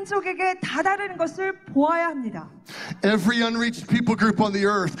모든 민족에게 다다르는 것을 보아야 합니다. Every unreached people group on the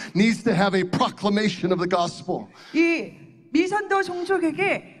earth needs to have a proclamation of the gospel. 이 미선도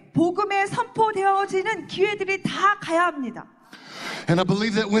종족에게 복음에 선포되어지는 기회들이 다 가야 합니다. And I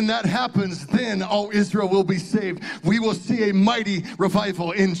believe that when that happens, then all Israel will be saved. We will see a mighty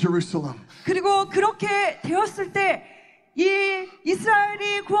revival in Jerusalem. 그리고 그렇게 되었을 때 이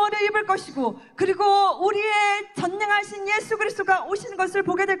이스라엘이 구원을 입을 것이고, 그리고 우리의 전능하신 예수 그리스도가 오시는 것을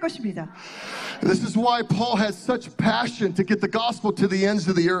보게 될 것입니다. This is why Paul had such passion to get the gospel to the ends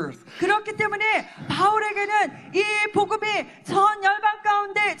of the earth. 그렇기 때문에 바울에게는 이 복음이 전 열방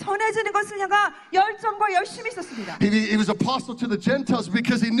가운데 전해지는 것을 향한 열정과 열심이 있었습니다. He was apostle to the Gentiles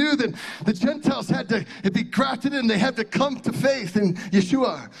because he knew that the Gentiles had to be grafted in. They had to come to faith in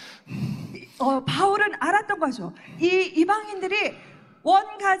Yeshua. 바울은 알았던 거죠. 이 이방인들이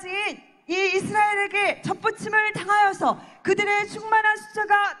원가지인 이 이스라엘에게 접붙임을 당하여서 그들의 충만한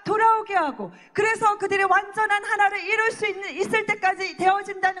숫자가 돌아오게 하고 그래서 그들의 완전한 하나를 이룰 수 있을 때까지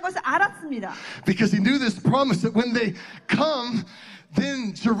되어진다는 것을 알았습니다. Because he knew this promise that when they come,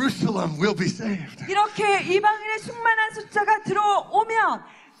 then Jerusalem will be saved. 이렇게 이방인의 충만한 숫자가 들어오면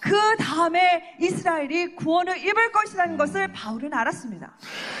그 다음에 이스라엘이 구원을 입을 것이라는 것을 바울은 알았습니다.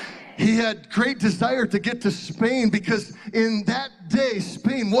 He had great desire to get to Spain because in that day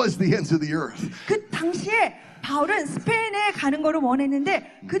Spain was the ends of the earth. 그 당시에 바울은 스페인에 가는 것을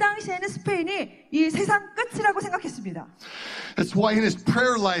원했는데 그 당시에는 스페인이 이 세상 끝이라고 생각했습니다. That's why in his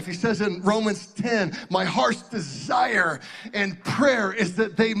prayer life he says in Romans 10, my heart's desire and prayer is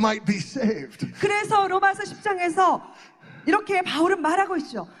that they might be saved. 그래서 로마서 10장에서 이렇게 바울은 말하고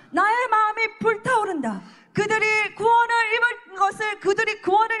있죠. 나의 마음이 불타오른다. 그들이 구원을 입을 것을 그들이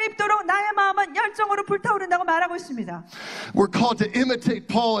구원을 입도록 나의 마음은 열정으로 불타오른다고 말하고 있습니다. We're called to imitate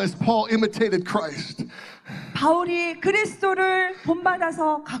Paul as Paul imitated Christ. 바울이 그리스도를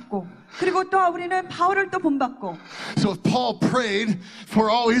본받아서 갔고 그리고 또 우리는 바울을 또 본받고. So if Paul prayed for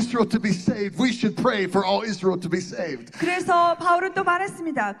all Israel to be saved, we should pray for all Israel to be saved. 그래서 바울은 또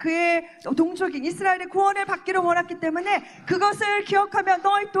말했습니다. 그의 동족인 이스라엘이 구원을 받기를 원했기 때문에 그것을 기억하며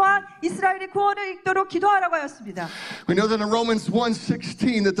너희 또한 이스라엘이 구원을 입도록 기도하라고 하였습니다. We know that in Romans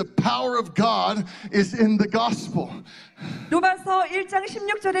 1:16 that the power of God is in the gospel. 로마서 1장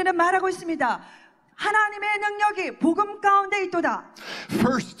 16절에는 말하고 있습니다. 하나님의 능력이 복음 가운데 있도다.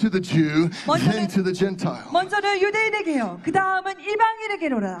 First to the Jew, then to the Gentile. 먼저는 유대인에게요. 그 다음은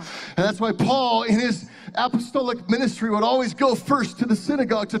이방인에게로라. And that's why Paul in his apostolic ministry would always go first to the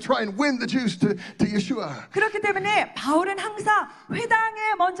synagogue to try and win the Jews to Yeshua. 그렇기 때문에 바울은 항상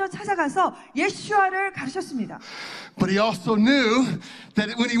회당에 먼저 찾아가서 예수와를 가르쳤습니다. But he also knew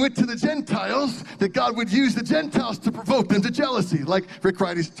that when he went to the Gentiles, that God would use the Gentiles to provoke them to jealousy, like Rick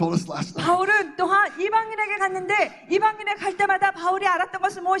Ridey told us last night. 바울은 또한 이방인에게 갔는데 이방인에 갈 때마다 바울이 알았던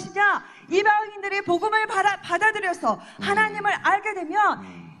것은 무엇이냐? 이방인들이 복음을 받아들여서 하나님을 알게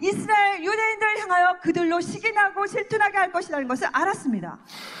되면 이스라엘 유대인들을 향하여 그들로 시기나고 실존하게 할 것이라는 것을 알았습니다.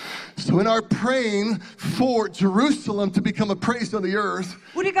 So in our praying for Jerusalem to become a praise on the earth,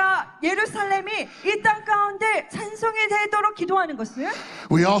 우리가 예루살렘이 이 땅 가운데 찬송이 되도록 기도하는 것은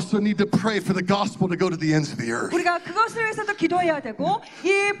we also need to pray for the gospel to go to the ends of the earth. 우리가 그것을 위해서도 기도해야 되고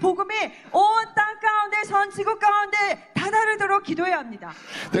이 복음이 온 땅 가운데 전 지구 가운데 다다르도록 기도해야 합니다.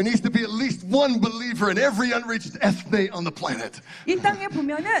 There needs to be at least one believer in every unreached ethne on the planet. 이 땅에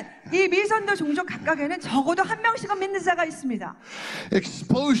보면은 이 미선도 종족 각각에는 적어도 한 명씩은 믿는 자가 있습니다.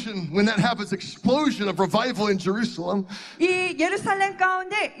 Explosion, when that happens, explosion of revival in Jerusalem. 이 예루살렘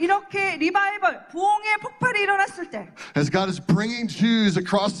가운데 이렇게 리바이벌, 부흥의 폭발이 일어났을 때 As God is bringing Jews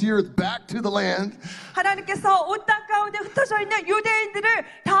across the earth back to the land, 하나님께서 온 땅 가운데 흩어져 있는 유대인들을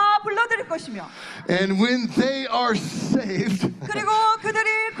다 불러들일 것이며 and when they are saved, 그리고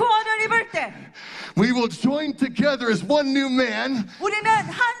그들이 구원을 입을 때 we will join together as one new man, 우리는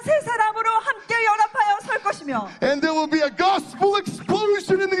한 세 사람으로 함께 연합하여 설 것이며 and there will be a gospel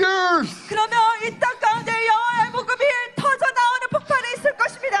explosion in the earth. 그러면 이 땅 가운데 여호와의 복음이 터져 나오는 폭발이 있을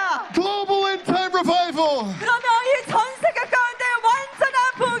것입니다. Global end time revival. 그러면 이 전 세계 가운데 완전한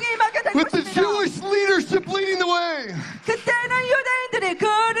부흥이 임하게 될 With the 것입니다. Jewish leadership leading the way. 그때는 유대인들이 그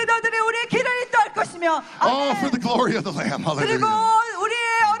리더들이 우리의 길을 인도할 것이며 All for the glory of the Lamb. 그리고 Hallelujah. 우리의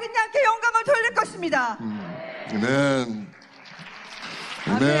어린 양께 영광을 돌릴 것입니다. Amen.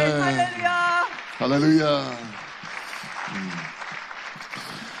 아멘. Amen. 할렐루야. Hallelujah.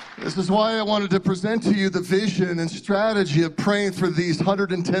 This is why I wanted to present to you the vision and strategy of praying for these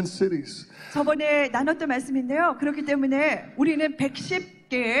 110 cities. 저번에 나눴던 말씀인데요. 그렇기 때문에 우리는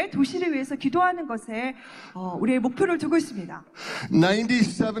 110개의 도시를 위해서 기도하는 것에 우리의 목표를 두고 있습니다.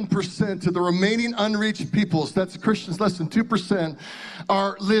 97% of the remaining unreached peoples, that's Christians, less than 2%,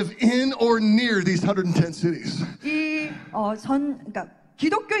 live in or near these 110 cities. 그러니까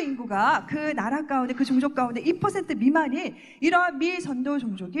기독교 인구가 그 나라 가운데 그 종족 가운데 2% 미만이 이러한 미전도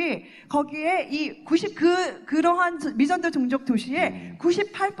종족이 거기에 그러한 미전도 종족 도시의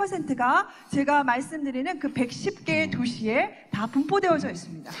 98%가 제가 말씀드리는 그 110개의 도시에 다 분포되어져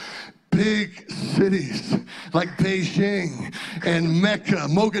있습니다. big cities like Beijing and Mecca,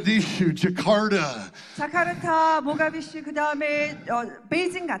 Mogadishu, Jakarta. 자카르타, 모가디슈, 그 다음에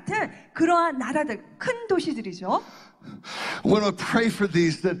베이징 같은 그러한 나라들, 큰 도시들이죠. I want to pray for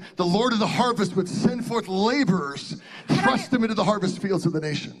these, that the Lord of the harvest would send forth laborers, thrust them into the harvest fields of the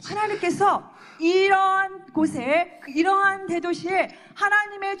nations. 하나님께서 이러한 곳에, 이러한 대도시에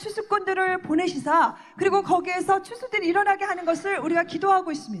하나님의 추수꾼들을 보내시사 그리고 거기에서 추수들이 일어나게 하는 것을 우리가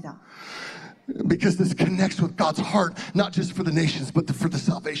기도하고 있습니다. Because this connects with God's heart, not just for the nations, but for the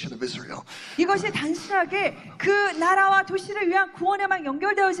salvation of Israel. 이것이 단순하게 그 나라와 도시를 위한 구원에만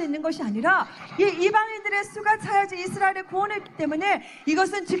연결되어져 있는 것이 아니라 이 이방인들의 수가 차야지 이스라엘의 구원이기 때문에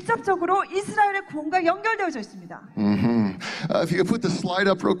이것은 직접적으로 이스라엘의 구원과 연결되어져 있습니다. If you could put the slide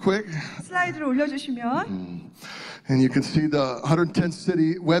up real quick. 슬라이드를 올려주시면 And you can see the 110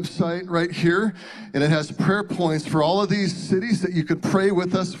 city website right here. And it has prayer points for all of these cities that you could pray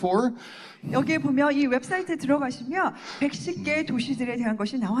with us for. 여기에 보면 이 웹사이트에 들어가시면 110개의 도시들에 대한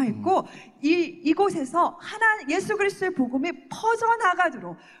것이 나와 있고 이곳에서 예수 그리스도의 복음이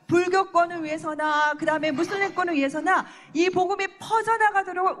퍼져나가도록 불교권을 위해서나 그 다음에 무슬림권을 위해서나 이 복음이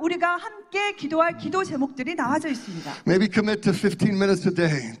퍼져나가도록 우리가 함께 기도할 기도 제목들이 나와져 있습니다. Maybe commit to 15 minutes a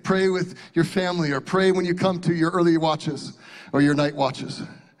day. Pray with your family or pray when you come to your early watches or your night watches.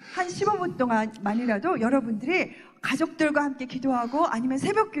 한 15분 동안만이라도 여러분들이 가족들과 함께 기도하고 아니면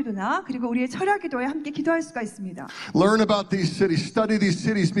새벽 기도나 그리고 우리의 철야 기도에 함께 기도할 수가 있습니다. Learn about these cities, study these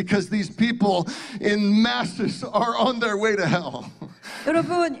cities because these people in masses are on their way to hell.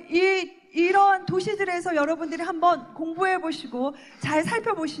 여러분 이러한 도시들에서 여러분들이 한번 공부해 보시고 잘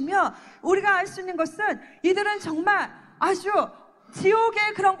살펴보시면 우리가 알 수 있는 것은 이들은 정말 아주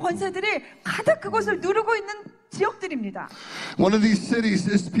지옥의 그런 권세들이 가득 그곳을 누르고 있는 지역들입니다. One of these cities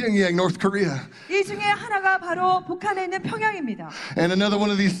is Pyongyang, North Korea. 이 중에 하나가 바로 북한에 있는 평양입니다. And another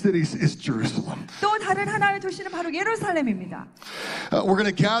one of these cities is Jerusalem. 또 다른 하나의 도시는 바로 예루살렘입니다. We're going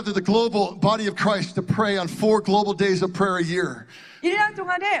to gather the global body of Christ to pray on 4 global days of prayer a year. 1년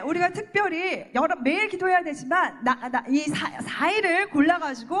동안에 우리가 특별히 매일 기도해야 되지만 이 4일을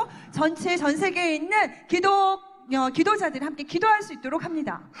골라가지고 전 세계에 있는 기도자들이 함께 기도할 수 있도록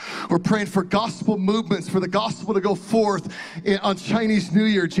합니다. We're praying for gospel movements, for the gospel to go forth on Chinese New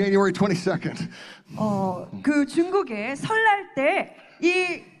Year, January 22nd. 그 중국의 설날 때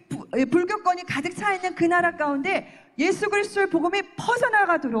이 불교권이 가득 차 있는 그 나라 가운데 예수 그리스도의 복음이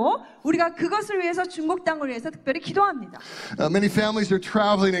퍼져나가도록 우리가 그것을 위해서 중국 땅을 위해서 특별히 기도합니다. Many families are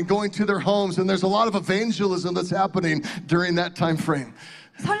traveling and going to their homes, and there's a lot of evangelism that's happening during that time frame.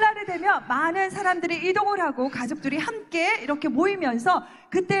 설날이 되면 많은 사람들이 이동을 하고 가족들이 함께 이렇게 모이면서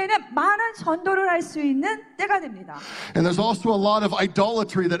그때는 많은 전도를 할 수 있는 때가 됩니다. And there's also a lot of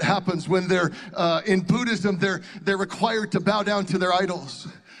idolatry that happens when they're in Buddhism. They're required to bow down to their idols.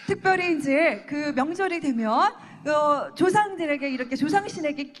 특별히 이제 그 명절이 되면 조상들에게 이렇게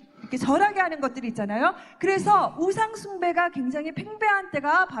조상신에게 이렇게 절하게 하는 것들이 있잖아요. 그래서 우상 숭배가 굉장히 팽배한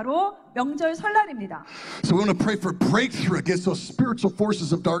때가 바로 명절 설날입니다. So we want to pray for breakthrough against those spiritual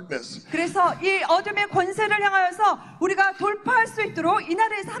forces of darkness. 그래서 이 어둠의 권세를 향하여서 우리가 돌파할 수 있도록 이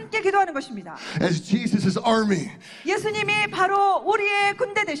나라에서 함께 기도하는 것입니다. As Jesus' army. 예수님이 바로 우리의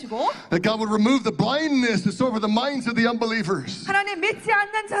군대 되시고 That God would remove the blindness that's over the minds of the unbelievers. 하나님 믿지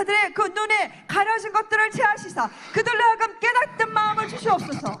않는 자들의 그 눈에 가려진 것들을 제하시사 그들로 하여금 깨닫는 마음을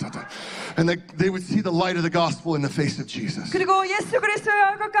주시옵소서. And that they would see the light of the gospel in the face of Jesus. 그리고 예수 그리스도의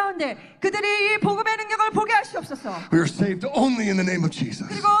얼굴 가운데 그들이 이 복음의 능력을 보게 하시옵소서. We are saved only in the name of Jesus.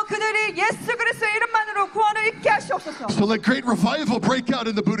 그리고 그들이 예수 그리스도의 이름만으로 구원을 입게 하시옵소서. So let great revival break out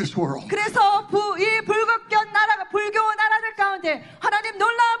in the Buddhist world. 그래서 이 불교 나라들 가운데 하나님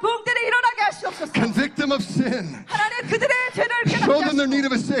놀라운 부흥들이 일어나게 하시옵소서. Convict them of sin. 하나님 그들의 죄를 깨닫게 Show them their 하시옵소서. need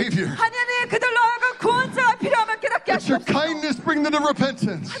of a Savior. 하나님 그들로 하여금 구원자가 필요함을 깨닫게 Let your 하시옵소서. kindness bring them to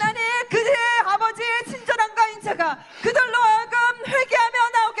repentance. 하나님 그들의 아버지의 친절함과 인자가 그들로 하여금 회개하며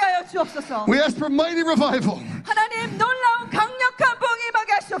나오게 하여 주옵소서. We ask for mighty revival. 하나님 놀라운 강력한 부흥이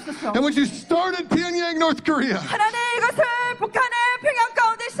임하게 하시옵소서. And would you start in Pyongyang, North Korea, 하나님 이것을 북한의 평양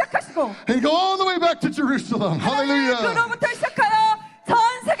가운데 시작하시고 and go all the way back to Jerusalem. 하나님 Hallelujah. 그로부터 시작하여 전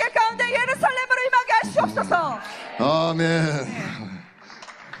세계 가운데 예루살렘으로 임하게 하시옵소서. Amen.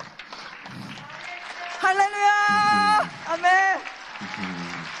 할렐루야. 아멘.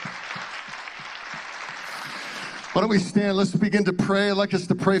 Why don't we stand? Let's begin to pray. I'd like us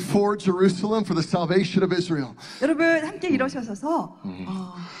to pray for Jerusalem, for the salvation of Israel. 여러분 함께 일어서셔서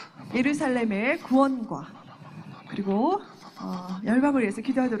예루살렘의 구원과 그리고 열방을 위해서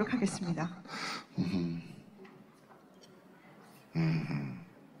기도하도록 하겠습니다.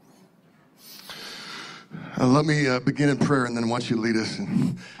 Let me begin in prayer, and then I want you to lead us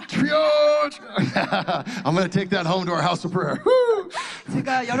in triage. I'm going to take that home to our house of prayer.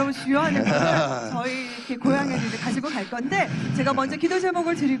 제가 여러분 주요하는 것을 저희 이렇게 고향에 이제 가지고 갈 건데 제가 먼저 기도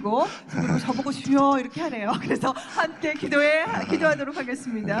제목을 드리고 그리고 저보고 주여 이렇게 하래요. 그래서 함께 기도하도록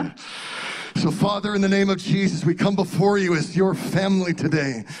하겠습니다. So, Father, in the name of Jesus, we come before you as your family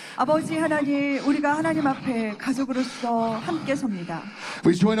today. 아버지 하나님, 우리가 하나님 앞에 가족으로서 함께 섭니다.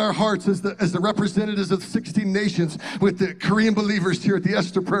 We join our hearts as the representatives of 16 nations with the Korean believers here at the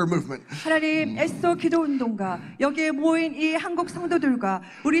Esther Prayer Movement. 하나님, 에스더기도운동과 여기에 모인 이 한국 성도들과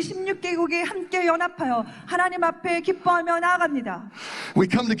우리 16개국이 함께 연합하여 하나님 앞에 기뻐하며 나아갑니다. We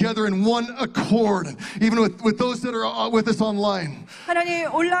come together in one accord, even with those that are with us online.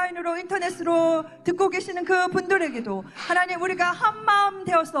 하나님, 온라인으로 인터넷으로 듣고 계시는 그 분들에게도 하나님 우리가 한 마음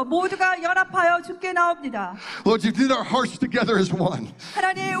되어서 모두가 연합하여 주께 나옵니다. Lord, you knit our hearts together as one.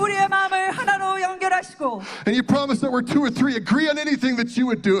 하나님 우리의 마음을 하나로 연결하시고 And you promised that where two or three agree on anything that you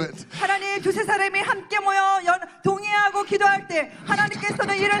would do it. 하나님 두세 사람이 함께 모여 동의하고 기도할 때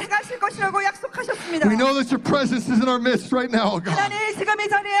하나님께서는 일을 행하실 것이라고 약속하셨습니다. We know that your presence is in our midst right now, God. 하나님 지금 이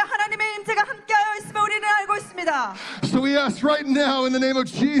자리에 하나님의 임재가 함께하여 있음을 우리는 알고 있습니다. So we ask right now in the name of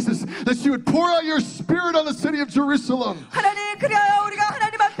Jesus that you would pour out your spirit on the city of Jerusalem. 하나님 그리하여 우리가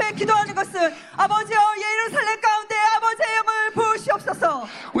하나님 앞에 기도하는 것은 아버지여 예루살렘 가운데 아버지의 영을 부으시옵소서.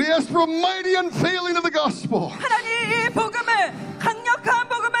 We ask for a mighty unveiling of the gospel. 하나님 이 복음을 강력한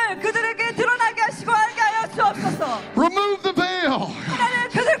복음을 그들에게 드러나게 하시고 알게 하여 주옵소서. Remove the veil. 하나님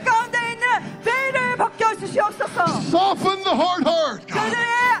그들 가운데 있는 veil을 벗겨 주시옵소서. Soften the hard heart.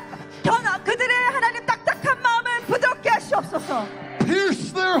 그들의 하나님 딱딱한 마음을 부드럽게 하시옵소서.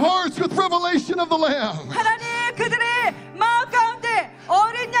 Pierce their hearts with revelation of the Lamb. 하나님 그들의 마음 가운데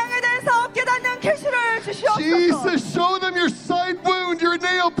어린 양에 대해서 깨닫는 계시를 주시옵소서. Jesus, show them your side wound, your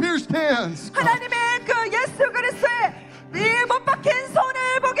nail-pierced hands. 하나님의 그 예수 그리스도의 이 못 박힌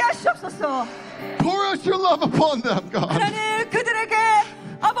손을 보게 하시옵소서. Pour out your love upon them, God. 하나님 그들에게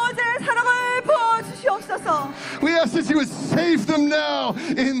아버지의 사랑을 부어 주시옵소서. We ask that you would save them now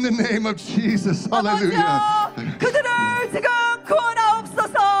in the name of Jesus. Hallelujah. 아버지여 그들을 지금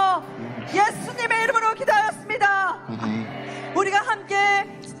구원하옵소서. 예수님의 이름으로 기도하였습니다. 우리가 함께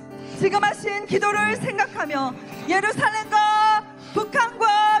지금 하신 기도를 생각하며 예루살렘과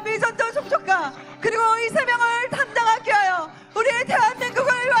북한과 미전도 종족과 그리고 이세명을